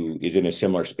 especially who is in a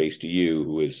similar space to you,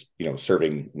 who is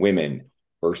serving women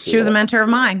She versus a was a lot mentor of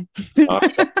mine. of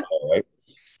right.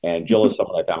 And Jill is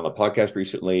someone I found on the podcast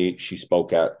recently. She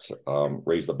spoke at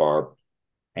Raise the Bar,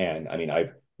 and I mean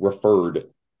I've referred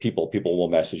people. People will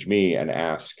message me and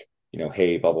ask,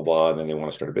 hey, blah blah blah, and then they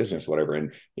want to start a business, whatever.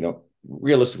 And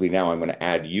realistically now I'm going to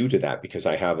add you to that because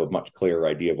I have a much clearer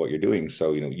idea of what you're doing.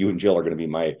 So, you and Jill are going to be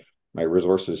my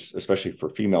resources, especially for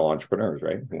female entrepreneurs,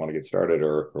 right? Who want to get started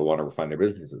or want to refine their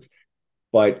businesses.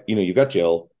 But you've got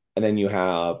Jill, and then you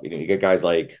have you get guys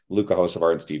like Luca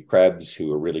Hosevar and Steve Krebs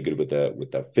who are really good with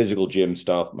the physical gym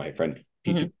stuff. My friend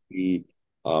Mhm. P2P,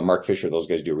 Mark Fisher, those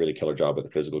guys do a really killer job with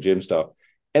the physical gym stuff.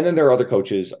 And then there are other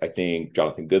coaches. I think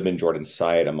Jonathan Goodman, Jordan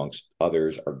Syed, amongst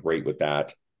others, are great with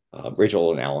that.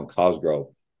 Rachel and Alan Cosgrove.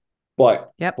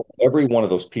 But Yep. for every one of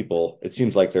those people, it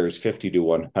seems like there's 50 to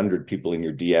 100 people in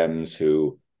your DMs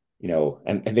who,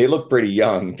 and they look pretty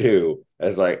young too.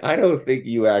 As like, I don't think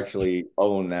you actually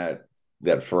own that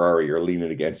Ferrari you're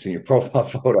leaning against in your profile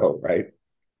photo, right?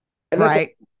 And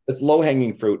Right. that's low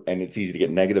hanging fruit, and it's easy to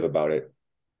get negative about it.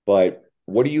 But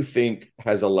what do you think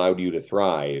has allowed you to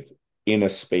thrive in a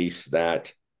space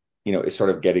that, is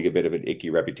sort of getting a bit of an icky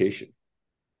reputation?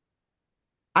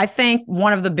 I think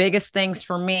one of the biggest things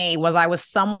for me was I was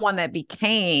someone that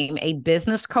became a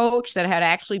business coach that had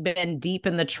actually been deep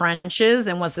in the trenches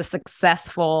and was a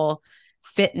successful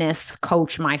fitness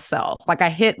coach myself. Like I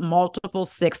hit multiple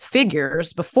six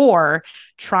figures before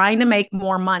trying to make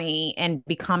more money and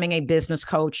becoming a business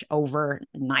coach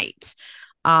overnight.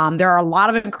 There are a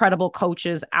lot of incredible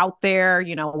coaches out there,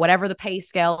 you know, whatever the pay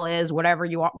scale is, whatever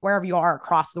you are, wherever you are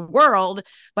across the world,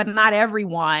 but not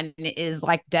everyone is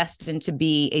like destined to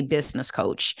be a business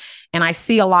coach. And I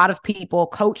see a lot of people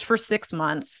coach for 6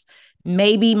 months,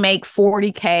 maybe make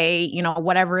 40K, you know,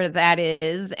 whatever that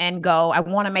is, and go, I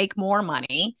want to make more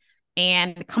money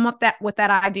and come up that with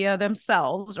that idea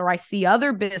themselves. Or I see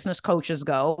other business coaches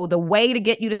go, the way to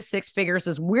get you to six figures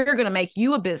is we're going to make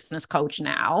you a business coach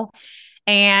now.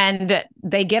 And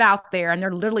they get out there and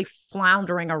they're literally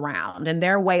floundering around, and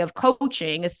their way of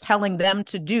coaching is telling them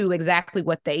to do exactly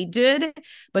what they did,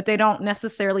 but they don't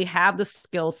necessarily have the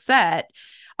skill set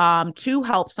to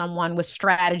help someone with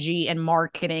strategy and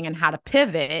marketing and how to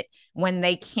pivot when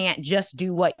they can't just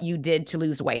do what you did to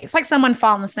lose weight. It's like someone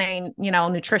following the same, you know,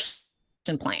 nutrition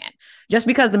plan. Just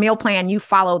because the meal plan you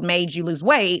followed made you lose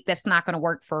weight, that's not going to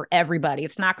work for everybody.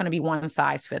 It's not going to be one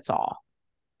size fits all.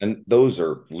 And those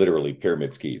are literally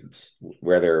pyramid schemes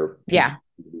where they're teaching Yeah.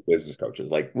 business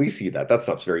coaches. Like we see that. That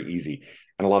stuff's very easy.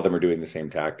 And a lot of them are doing the same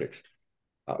tactics.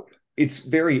 Uh, it's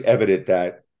very evident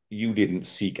that you didn't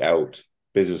seek out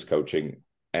business coaching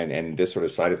and this sort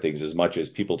of side of things as much as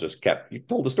people just kept, you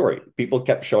told the story. People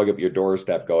kept showing up at your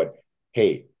doorstep going,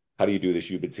 hey, how do you do this?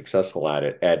 You've been successful at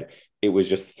it. And it was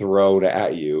just thrown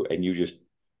at you. And you just,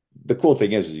 the cool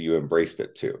thing is you embraced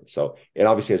it too. So it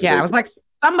obviously has a Yeah, I very was like,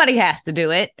 somebody has to do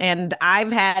it. And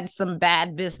I've had some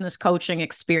bad business coaching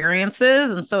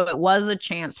experiences. And so it was a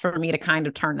chance for me to kind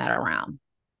of turn that around.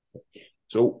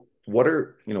 So what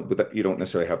are, you know, you don't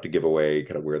necessarily have to give away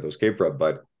kind of where those came from,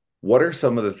 but what are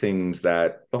some of the things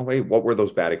that, oh, wait, what were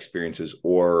those bad experiences?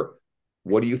 Or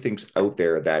what do you think's out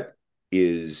there that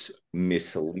is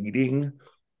misleading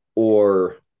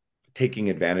or taking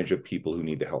advantage of people who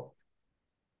need the help?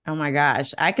 Oh my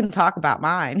gosh, I can talk about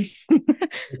mine.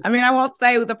 I mean, I won't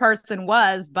say who the person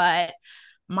was, but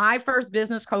my first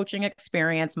business coaching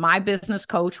experience, my business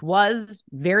coach was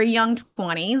very young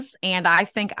 20s. And I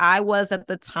think I was at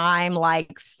the time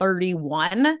like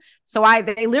 31. So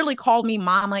they literally called me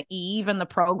Mama Eve in the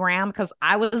program because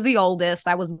I was the oldest.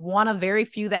 I was one of very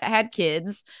few that had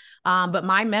kids. But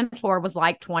my mentor was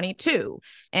like 22,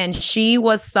 and she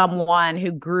was someone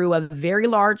who grew a very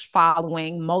large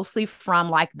following, mostly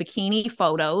from like bikini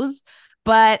photos.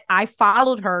 But I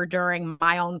followed her during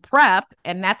my own prep,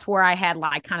 and that's where I had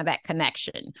like kind of that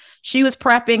connection. She was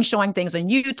prepping, showing things on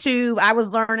YouTube. I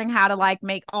was learning how to like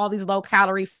make all these low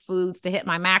calorie foods to hit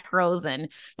my macros and,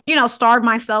 you know, starve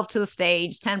myself to the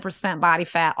stage, 10% body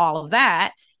fat, all of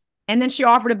that. And then she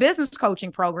offered a business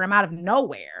coaching program out of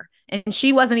nowhere. And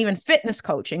she wasn't even fitness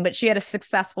coaching, but she had a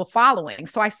successful following.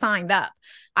 So I signed up.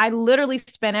 I literally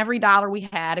spent every dollar we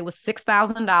had. It was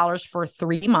 $6,000 for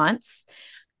 3 months,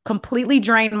 completely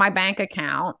drained my bank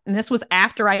account. And this was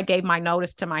after I gave my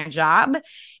notice to my job.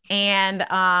 And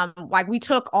like we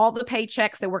took all the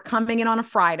paychecks that were coming in on a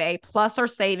Friday, plus our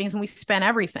savings, and we spent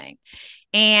everything.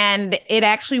 And it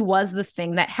actually was the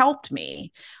thing that helped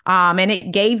me. And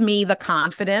it gave me the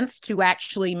confidence to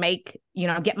actually make, you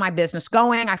know, get my business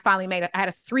going. I finally I had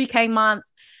a 3K month.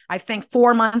 I think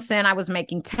 4 months in, I was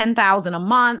making 10,000 a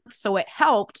month. So it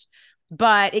helped,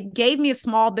 but it gave me a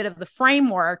small bit of the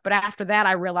framework. But after that,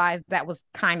 I realized that was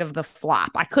kind of the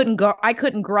flop. I couldn't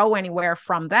grow anywhere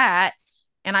from that.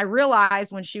 And I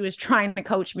realized when she was trying to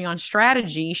coach me on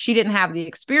strategy, she didn't have the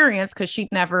experience because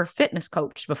she'd never fitness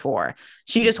coached before.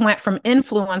 She just went from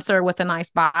influencer with a nice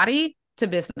body to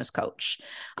business coach.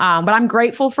 But I'm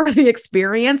grateful for the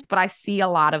experience, but I see a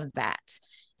lot of that.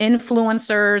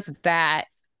 Influencers that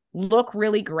look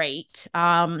really great.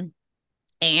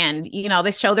 And you know,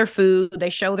 they show their food,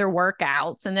 they show their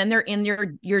workouts, and then they're in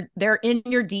they're in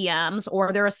your DMs,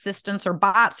 or their assistants or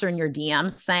bots are in your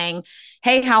DMs saying,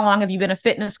 hey, how long have you been a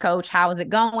fitness coach, how is it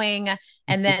going?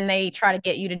 And then they try to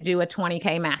get you to do a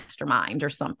 20K mastermind or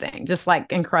something, just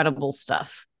like incredible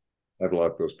stuff. I've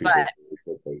blocked those people.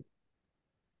 But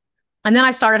and then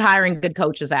I started hiring good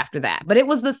coaches after that. But it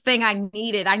was the thing I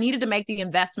needed. I needed to make the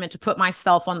investment to put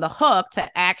myself on the hook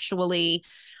to actually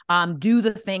do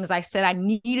the things I said I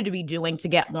needed to be doing to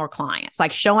get more clients,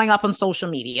 like showing up on social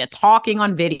media, talking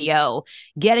on video,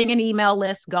 getting an email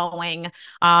list going.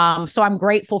 So I'm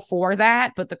grateful for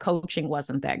that, but the coaching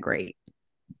wasn't that great.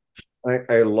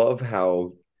 I love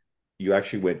how you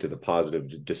actually went to the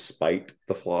positives despite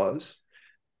the flaws.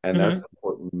 And that's Mm-hmm. an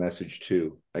important message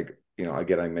too. Like, you know,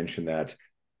 again, I mentioned that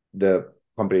the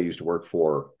company I used to work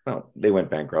for, well, they went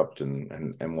bankrupt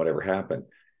and whatever happened.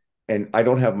 And I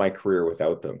don't have my career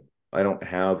without them. I don't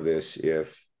have this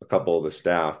if a couple of the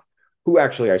staff, who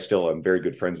actually I still am very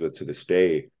good friends with to this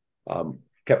day,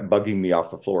 kept bugging me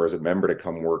off the floor as a member to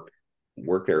come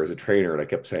work there as a trainer, and I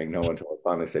kept saying no until I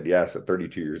finally said yes at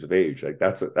 32 years of age. Like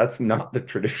that's not the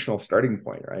traditional starting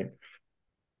point, right?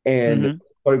 And Mm-hmm.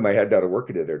 putting my head down and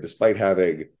working in there, despite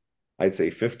having, I'd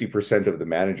say 50% of the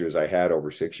managers I had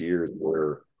over 6 years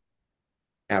were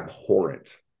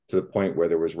abhorrent, to the point where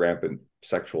there was rampant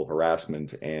sexual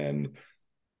harassment and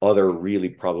other really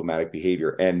problematic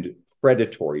behavior and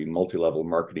predatory multi-level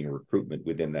marketing recruitment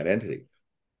within that entity.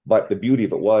 But the beauty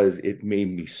of it was it made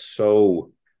me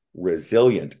so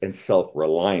resilient and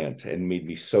self-reliant, and made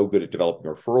me so good at developing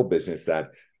a referral business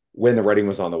that when the writing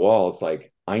was on the wall, it's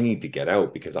like, I need to get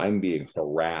out because I'm being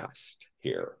harassed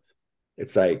here.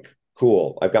 It's like,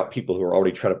 cool, I've got people who are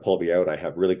already trying to pull me out. I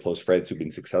have really close friends who've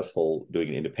been successful doing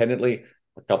it independently.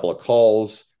 A couple of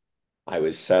calls, I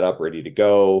was set up, ready to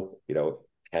go,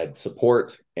 had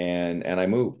support, and I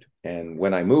moved. And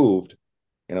when I moved,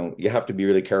 you have to be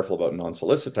really careful about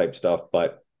non-solicit type stuff,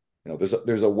 but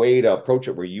there's a way to approach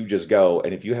it where you just go,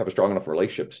 and if you have a strong enough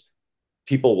relationships,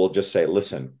 people will just say,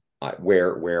 listen,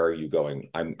 where are you going?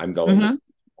 I'm going, Mm-hmm.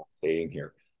 staying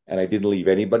here. And I didn't leave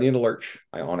anybody in the lurch.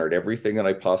 I honored everything that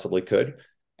I possibly could.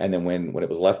 And then when it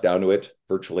was left down to it,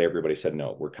 virtually everybody said,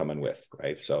 no, we're coming with,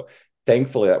 right? So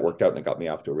thankfully that worked out and it got me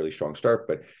off to a really strong start.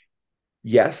 But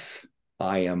yes,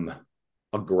 I am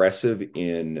aggressive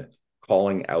in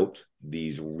calling out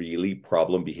these really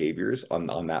problem behaviors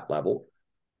on that level.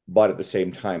 But at the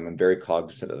same time, I'm very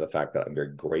cognizant of the fact that I'm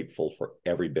very grateful for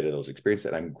every bit of those experiences.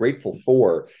 And I'm grateful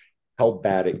for how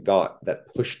bad it got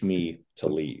that pushed me to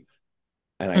leave.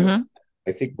 And Mm-hmm.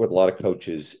 I think with a lot of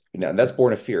coaches, and that's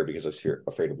born of fear, because I was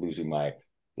afraid of losing my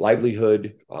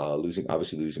livelihood, losing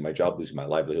my job, losing my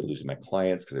livelihood, losing my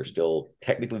clients, because they're still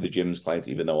technically the gym's clients,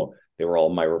 even though they were all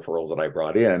my referrals that I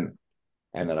brought in,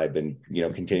 and that I've been,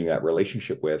 continuing that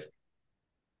relationship with.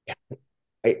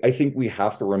 I think we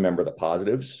have to remember the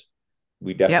positives.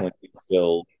 We Yep. definitely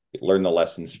still learn the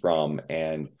lessons from,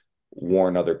 and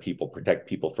warn other people, protect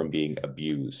people from being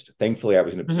abused. Thankfully, I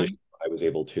was in a Mm-hmm. position where I was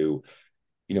able to,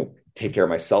 take care of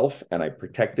myself, and I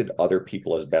protected other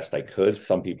people as best I could.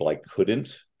 Some people I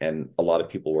couldn't, and a lot of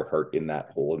people were hurt in that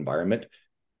whole environment,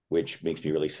 which makes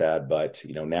me really sad. But,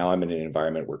 now I'm in an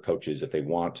environment where coaches, if they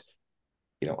want,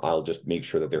 I'll just make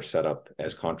sure that they're set up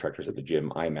as contractors at the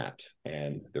gym I'm at,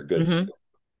 and they're good.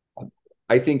 Mm-hmm.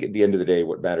 I think at the end of the day,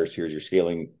 what matters here is you're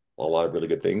scaling a lot of really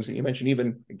good things. And you mentioned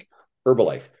even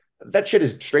Herbalife. That shit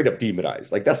is straight up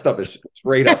demonized. Like, that stuff is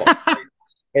straight up.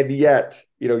 And yet,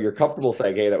 you're comfortable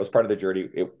saying, hey, that was part of the journey.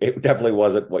 It definitely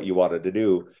wasn't what you wanted to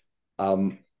do.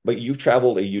 But you've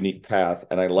traveled a unique path.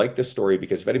 And I like this story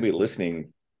because if anybody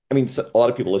listening, I mean, a lot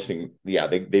of people listening, yeah,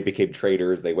 they became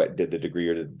traders. They went, did the degree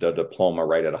or the diploma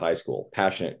right out of high school,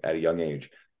 passionate at a young age.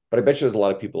 But I bet you there's a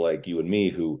lot of people like you and me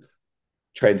who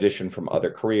transition from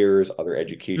other careers, other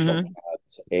educational Mm-hmm.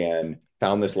 paths, and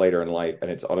found this later in life.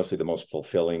 And it's honestly the most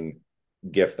fulfilling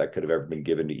gift that could have ever been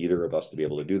given to either of us to be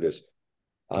able to do this.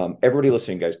 Everybody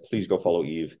listening, guys, please go follow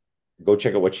Eve. Go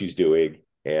check out what she's doing.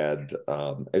 And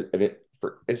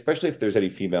especially if there's any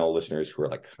female listeners who are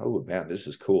like, oh man, this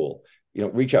is cool.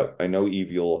 Reach out. I know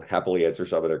Eve, you'll happily answer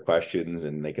some of their questions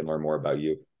and they can learn more about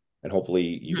you. And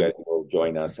hopefully you guys will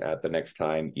join us at the next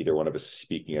time either one of us is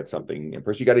speaking at something in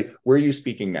person. Where are you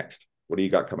speaking next? What do you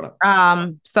got coming up?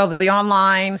 So the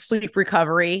online sleep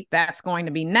recovery, that's going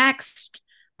to be next.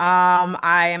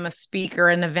 I am a speaker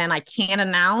in an event I can't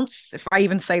announce. If I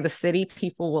even say the city,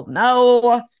 people will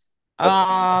know.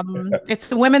 That's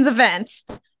It's a women's event.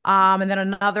 And then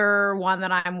another one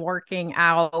that I'm working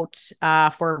out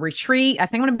for a retreat. I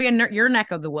think I'm going to be in your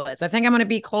neck of the woods. I think I'm going to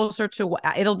be closer to,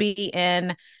 it'll be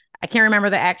in, I can't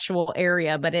remember the actual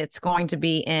area, but it's going to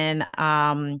be in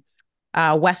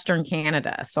Western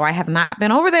Canada. So I have not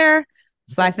been over there.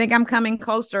 So I think I'm coming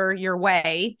closer your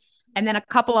way. And then a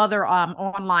couple other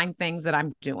online things that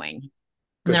I'm doing. And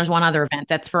good. there's one other event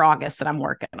that's for August that I'm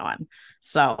working on.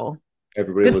 So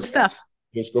Everybody good listening, stuff.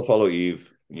 just go follow Eve.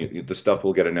 The stuff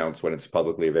will get announced when it's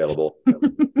publicly available.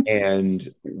 And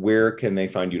where can they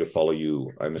find you to follow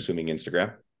you? I'm assuming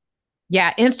Instagram.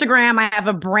 Yeah, Instagram, I have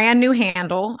a brand new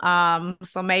handle.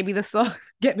 So maybe this will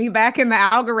get me back in the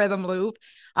algorithm loop.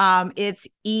 It's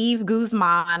Eve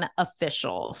Guzman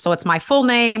official. So it's my full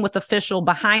name with official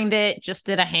behind it. Just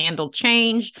did a handle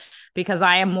change because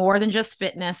I am more than just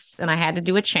fitness and I had to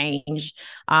do a change.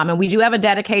 And we do have a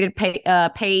dedicated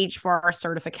page for our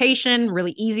certification,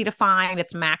 really easy to find.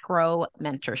 It's macro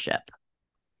mentorship.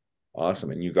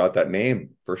 Awesome. And you got that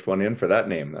name. First one in for that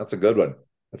name. That's a good one.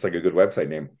 That's like a good website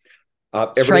name.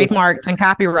 It's Everybody, trademarked and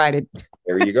copyrighted.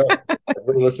 there you go.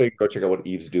 Everybody listening, go check out what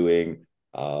Eve's doing.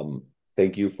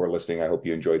 Thank you for listening. I hope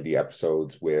you enjoyed the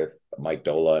episodes with Mike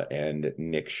Dola and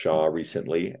Nick Shaw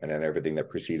recently, and then everything that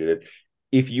preceded it.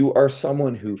 If you are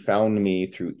someone who found me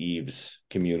through Eve's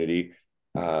community,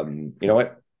 you know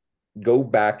what? Go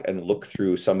back and look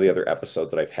through some of the other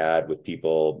episodes that I've had with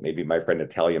people. Maybe my friend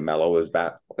Natalia Mello is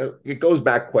back. It goes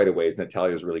back quite a ways.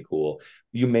 Natalia is really cool.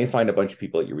 You may find a bunch of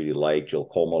people that you really like. Jill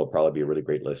Coleman will probably be a really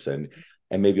great listen.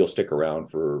 And maybe you'll stick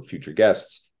around for future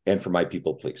guests. And for my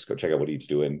people, please go check out what Eve's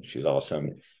doing. She's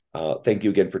awesome. Thank you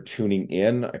again for tuning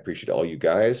in. I appreciate all you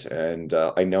guys. And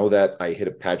I know that I hit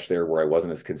a patch there where I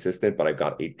wasn't as consistent, but I've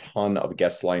got a ton of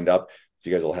guests lined up. So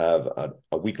you guys will have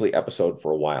a weekly episode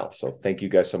for a while. So thank you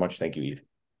guys so much. Thank you, Eve.